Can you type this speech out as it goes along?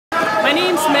My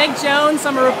name's Meg Jones.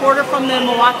 I'm a reporter from the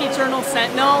Milwaukee Journal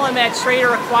Sentinel. I'm at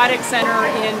Schroeder Aquatic Center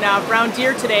in Brown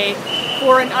Deer today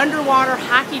for an underwater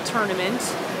hockey tournament,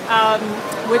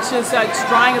 which is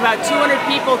drawing about 200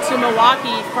 people to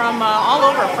Milwaukee from all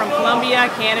over, from Colombia,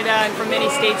 Canada, and from many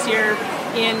states here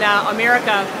in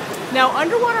America. Now,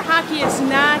 underwater hockey is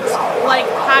not like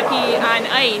hockey on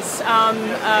ice.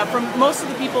 From most of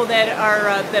the people that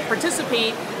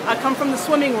participate come from the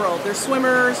swimming world. They're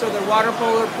swimmers, or they're water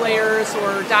polo players,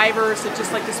 or divers that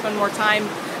just like to spend more time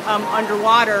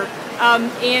underwater.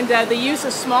 And they use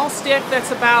a small stick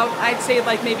that's about, I'd say,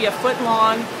 like maybe a foot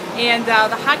long. And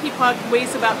the hockey puck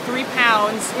weighs about 3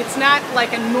 pounds. It's not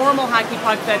like a normal hockey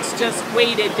puck that's just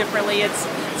weighted differently. It's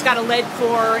got a lead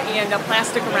core and a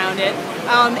plastic around it.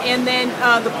 And then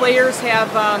the players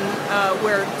have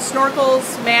wear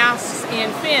snorkels, masks,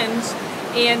 and fins.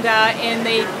 And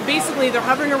they're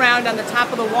hovering around on the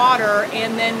top of the water,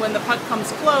 and then when the puck comes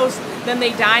close, then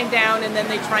they dive down and then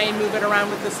they try and move it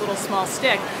around with this little small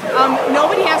stick.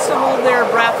 Nobody has to hold their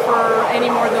breath for any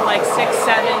more than like 6,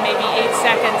 7, maybe 8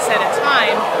 seconds at a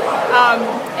time,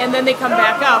 and then they come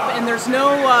back up, and there's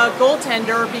no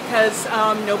goaltender because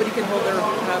nobody can hold their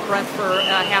breath for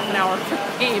half an hour per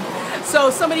game.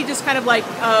 So somebody just kind of like,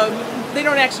 they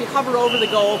don't actually hover over the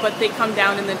goal, but they come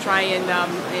down and then try and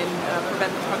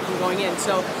prevent the puck from going in.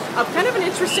 So kind of an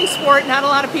interesting sport. Not a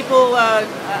lot of people,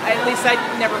 at least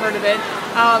I'd never heard of it.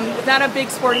 Not a big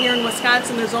sport here in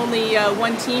Wisconsin. There's only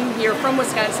one team here from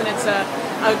Wisconsin. It's a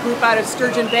group out of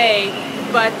Sturgeon Bay.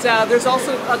 But there's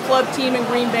also a club team in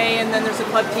Green Bay, and then there's a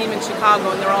club team in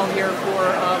Chicago, and they're all here for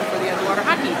the underwater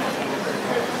hockey.